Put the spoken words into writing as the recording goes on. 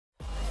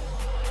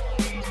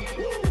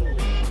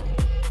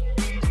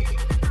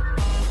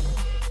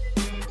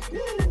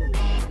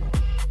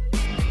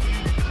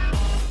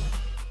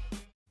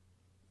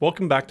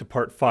Welcome back to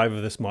part 5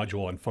 of this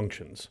module on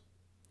functions.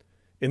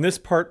 In this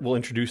part, we'll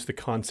introduce the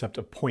concept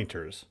of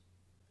pointers.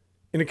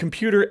 In a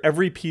computer,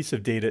 every piece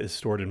of data is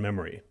stored in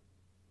memory.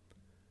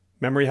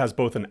 Memory has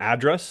both an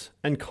address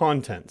and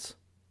contents.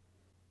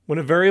 When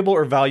a variable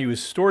or value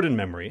is stored in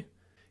memory,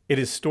 it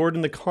is stored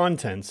in the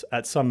contents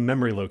at some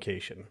memory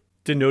location,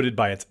 denoted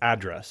by its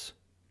address.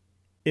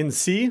 In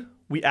C,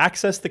 we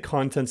access the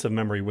contents of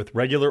memory with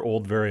regular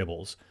old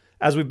variables,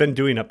 as we've been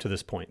doing up to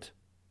this point.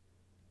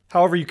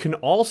 However, you can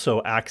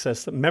also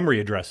access memory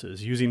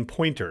addresses using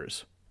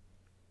pointers.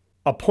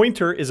 A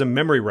pointer is a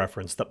memory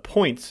reference that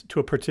points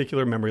to a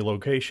particular memory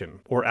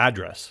location, or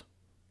address.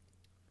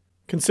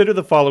 Consider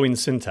the following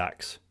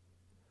syntax.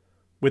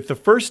 With the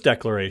first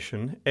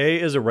declaration, a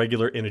is a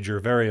regular integer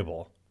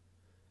variable.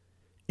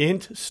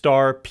 Int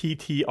star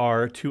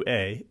ptr to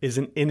a is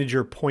an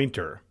integer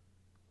pointer.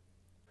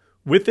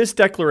 With this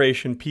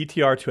declaration,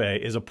 ptr to a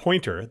is a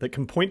pointer that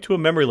can point to a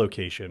memory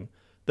location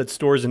that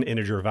stores an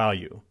integer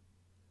value.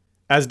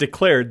 As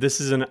declared, this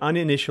is an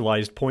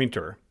uninitialized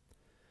pointer.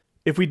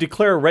 If we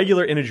declare a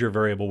regular integer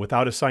variable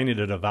without assigning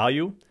it a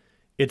value,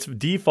 its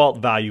default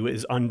value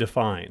is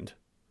undefined.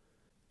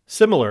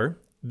 Similar,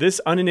 this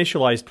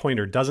uninitialized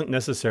pointer doesn't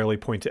necessarily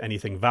point to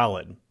anything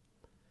valid.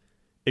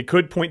 It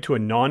could point to a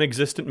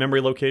non-existent memory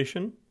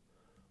location,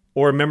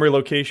 or a memory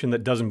location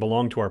that doesn't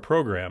belong to our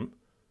program,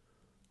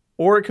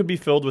 or it could be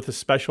filled with a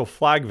special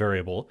flag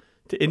variable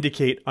to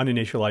indicate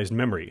uninitialized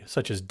memory,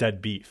 such as dead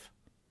beef.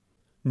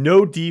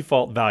 No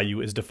default value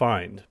is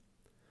defined,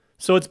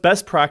 so it's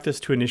best practice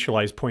to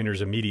initialize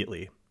pointers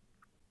immediately.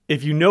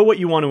 If you know what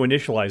you want to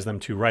initialize them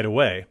to right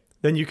away,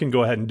 then you can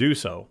go ahead and do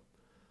so.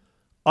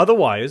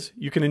 Otherwise,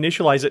 you can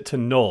initialize it to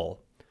null,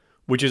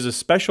 which is a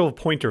special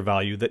pointer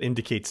value that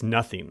indicates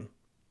nothing.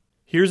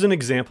 Here's an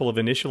example of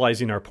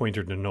initializing our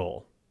pointer to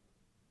null.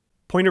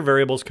 Pointer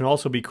variables can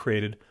also be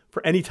created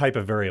for any type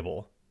of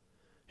variable.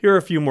 Here are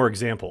a few more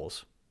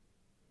examples.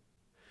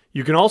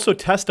 You can also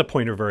test a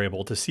pointer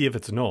variable to see if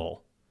it's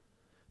null.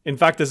 In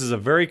fact, this is a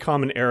very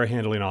common error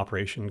handling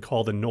operation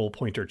called a null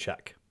pointer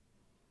check.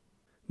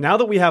 Now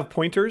that we have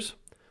pointers,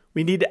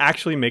 we need to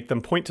actually make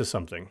them point to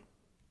something.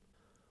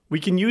 We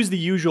can use the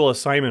usual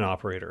assignment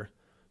operator,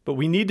 but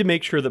we need to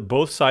make sure that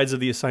both sides of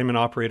the assignment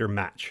operator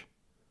match.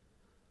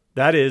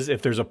 That is,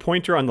 if there's a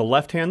pointer on the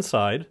left-hand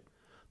side,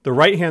 the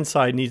right-hand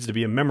side needs to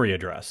be a memory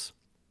address.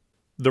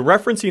 The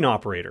referencing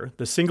operator,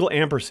 the single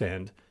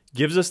ampersand,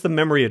 gives us the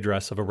memory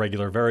address of a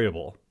regular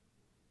variable.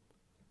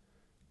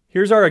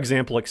 Here's our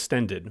example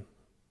extended.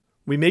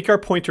 We make our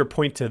pointer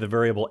point to the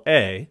variable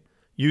a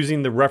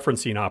using the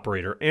referencing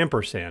operator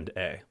ampersand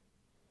a.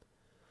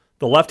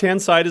 The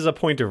left-hand side is a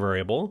pointer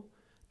variable,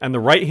 and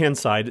the right-hand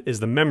side is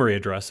the memory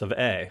address of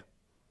a.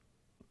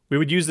 We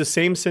would use the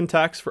same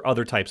syntax for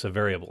other types of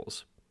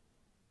variables.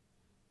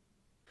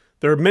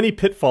 There are many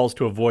pitfalls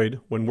to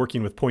avoid when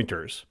working with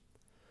pointers.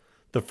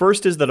 The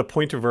first is that a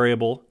pointer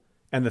variable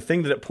and the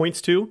thing that it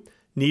points to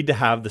need to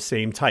have the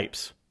same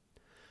types.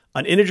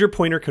 An integer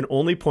pointer can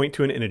only point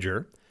to an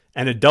integer,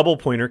 and a double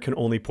pointer can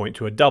only point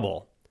to a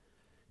double.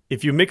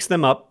 If you mix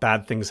them up,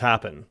 bad things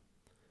happen.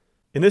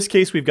 In this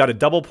case, we've got a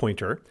double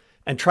pointer,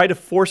 and try to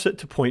force it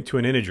to point to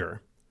an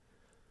integer.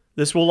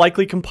 This will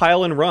likely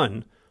compile and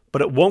run,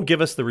 but it won't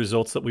give us the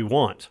results that we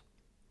want.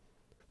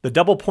 The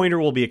double pointer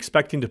will be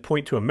expecting to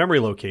point to a memory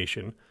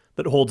location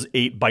that holds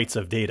 8 bytes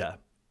of data.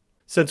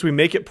 Since we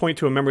make it point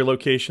to a memory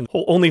location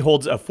that only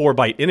holds a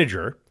 4-byte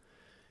integer,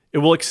 it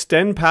will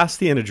extend past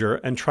the integer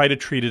and try to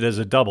treat it as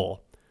a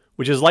double,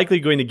 which is likely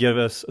going to give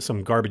us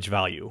some garbage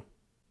value.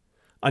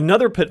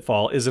 Another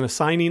pitfall is in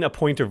assigning a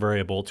pointer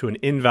variable to an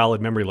invalid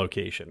memory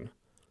location.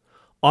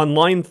 On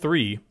line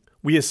 3,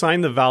 we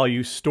assign the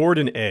value stored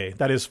in A,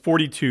 that is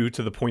 42,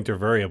 to the pointer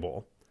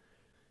variable.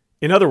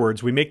 In other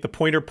words, we make the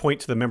pointer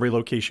point to the memory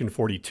location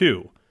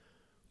 42,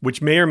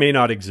 which may or may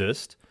not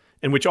exist,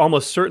 and which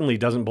almost certainly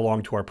doesn't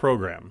belong to our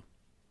program.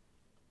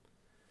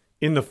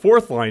 In the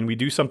fourth line, we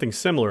do something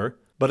similar,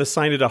 but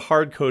assign it a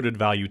hard-coded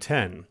value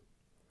 10.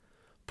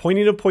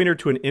 Pointing a pointer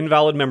to an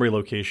invalid memory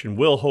location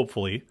will,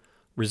 hopefully,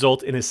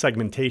 result in a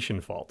segmentation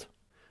fault.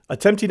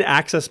 Attempting to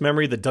access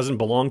memory that doesn't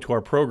belong to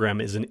our program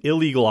is an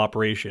illegal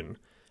operation,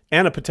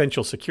 and a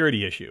potential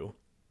security issue.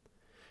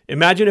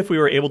 Imagine if we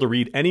were able to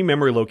read any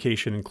memory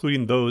location,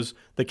 including those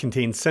that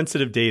contain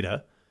sensitive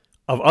data,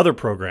 of other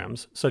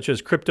programs, such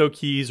as crypto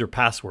keys or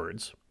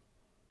passwords.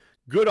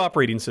 Good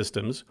operating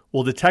systems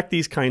will detect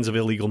these kinds of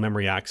illegal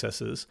memory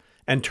accesses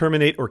and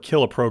terminate or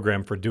kill a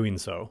program for doing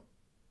so.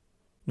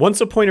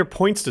 Once a pointer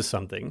points to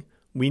something,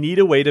 we need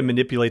a way to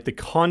manipulate the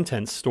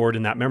contents stored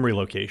in that memory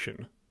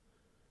location.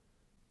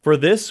 For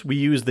this, we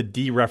use the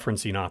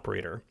dereferencing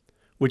operator,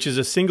 which is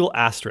a single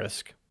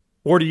asterisk,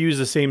 or to use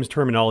the same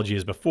terminology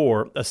as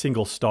before, a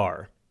single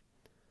star.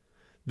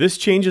 This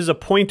changes a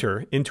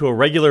pointer into a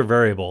regular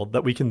variable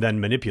that we can then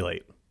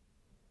manipulate.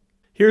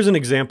 Here's an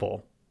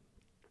example.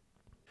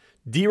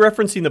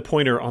 Dereferencing the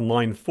pointer on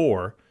line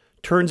 4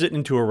 turns it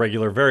into a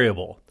regular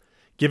variable,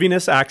 giving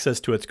us access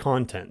to its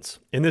contents,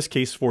 in this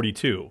case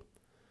 42,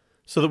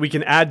 so that we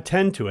can add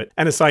 10 to it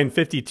and assign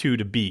 52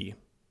 to B.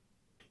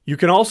 You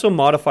can also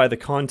modify the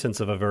contents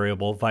of a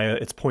variable via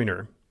its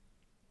pointer.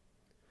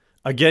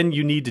 Again,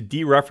 you need to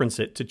dereference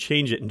it to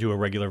change it into a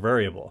regular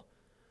variable.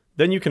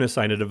 Then you can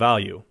assign it a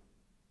value.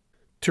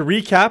 To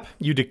recap,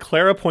 you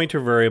declare a pointer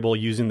variable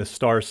using the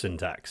star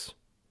syntax.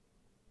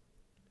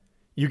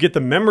 You get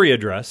the memory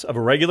address of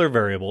a regular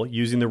variable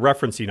using the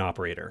referencing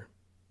operator.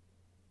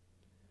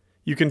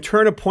 You can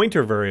turn a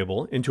pointer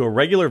variable into a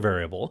regular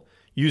variable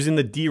using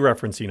the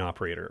dereferencing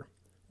operator,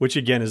 which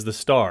again is the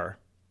star.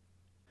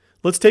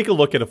 Let's take a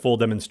look at a full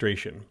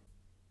demonstration.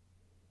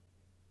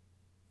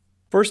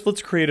 First,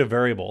 let's create a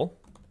variable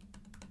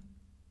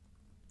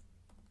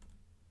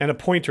and a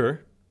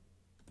pointer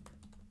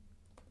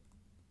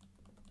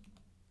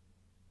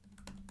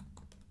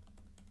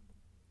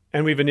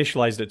and we've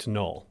initialized it to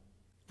null.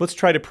 Let's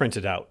try to print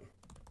it out.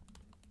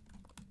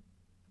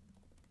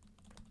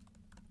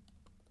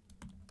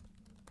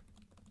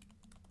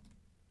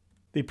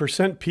 The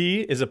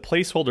 %p is a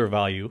placeholder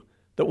value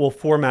that will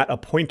format a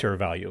pointer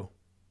value.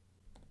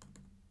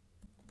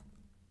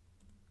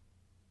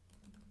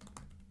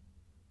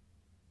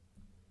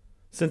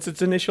 Since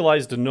it's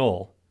initialized to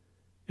null,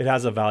 it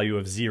has a value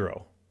of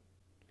 0.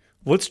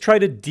 Let's try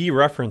to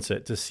dereference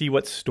it to see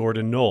what's stored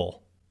in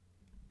null.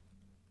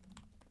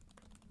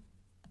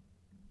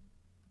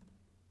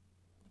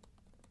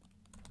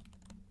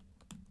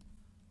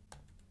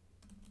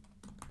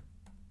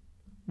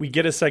 We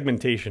get a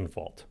segmentation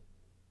fault.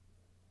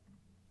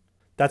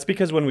 That's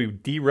because when we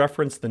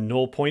dereference the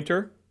null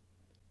pointer,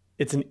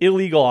 it's an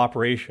illegal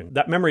operation.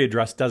 That memory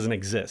address doesn't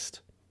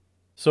exist.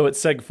 So it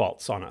seg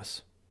faults on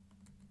us.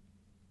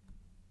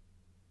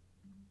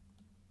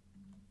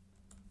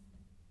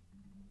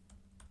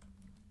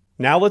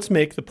 Now let's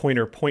make the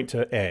pointer point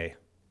to A.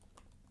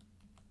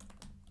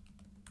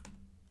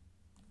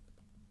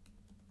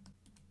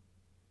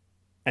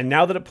 And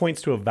now that it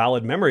points to a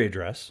valid memory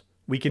address,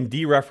 we can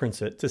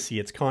dereference it to see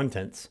its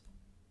contents.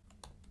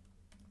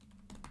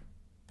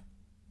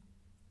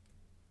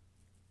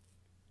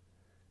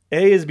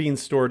 A is being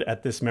stored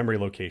at this memory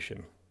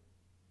location.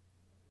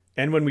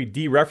 And when we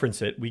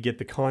dereference it, we get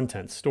the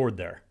contents stored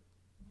there.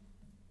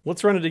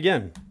 Let's run it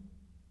again.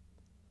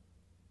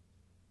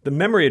 The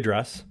memory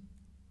address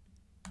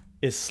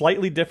is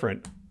slightly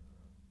different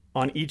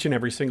on each and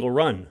every single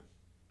run.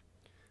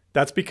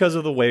 That's because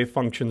of the way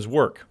functions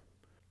work.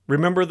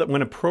 Remember that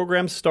when a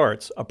program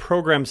starts, a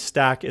program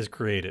stack is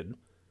created.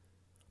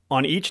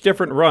 On each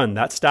different run,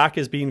 that stack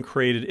is being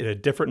created in a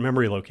different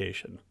memory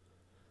location.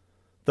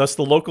 Thus,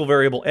 the local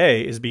variable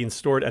A is being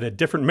stored at a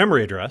different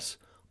memory address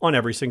on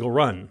every single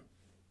run.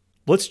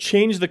 Let's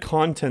change the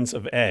contents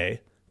of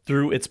A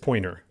through its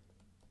pointer.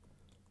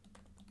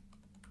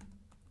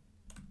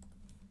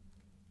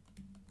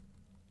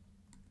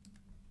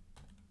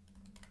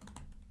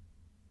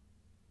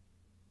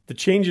 The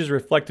change is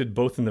reflected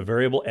both in the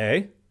variable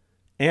A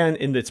and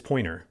in its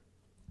pointer.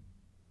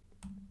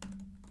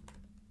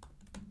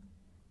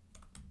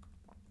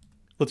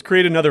 Let's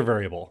create another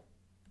variable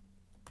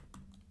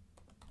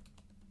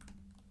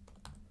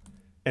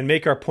and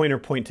make our pointer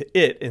point to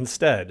it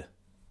instead.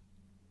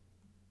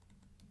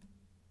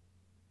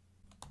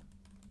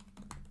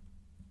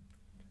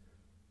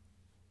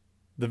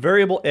 The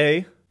variable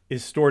A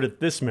is stored at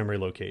this memory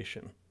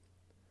location,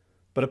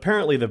 but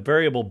apparently the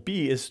variable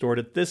B is stored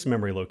at this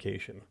memory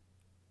location.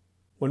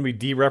 When we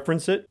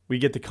dereference it, we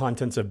get the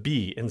contents of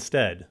B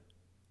instead.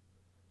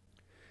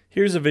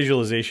 Here's a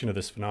visualization of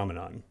this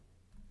phenomenon.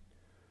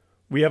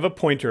 We have a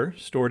pointer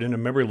stored in a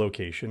memory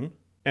location,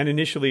 and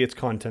initially its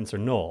contents are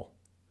null.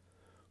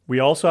 We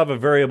also have a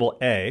variable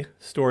A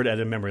stored at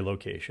a memory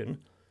location.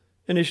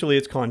 Initially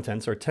its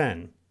contents are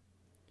 10.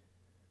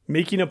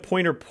 Making a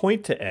pointer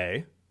point to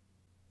A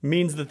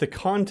means that the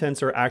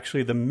contents are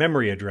actually the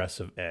memory address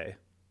of A.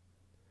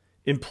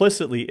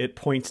 Implicitly, it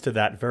points to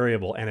that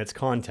variable and its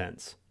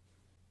contents.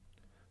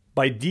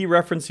 By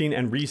dereferencing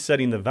and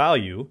resetting the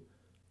value,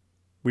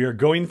 we are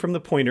going from the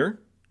pointer,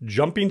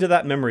 jumping to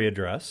that memory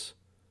address,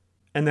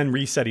 and then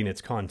resetting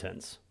its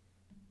contents.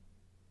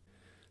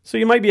 So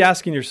you might be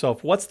asking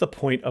yourself, what's the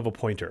point of a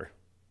pointer?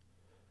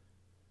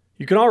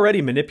 You can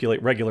already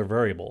manipulate regular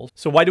variables,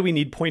 so why do we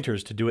need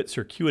pointers to do it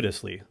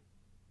circuitously?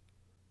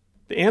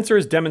 The answer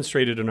is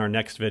demonstrated in our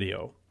next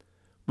video.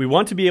 We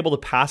want to be able to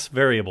pass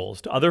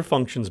variables to other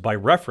functions by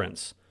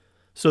reference,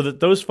 so that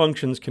those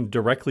functions can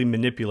directly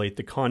manipulate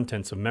the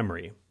contents of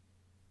memory.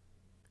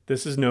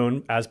 This is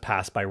known as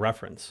pass by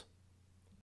reference.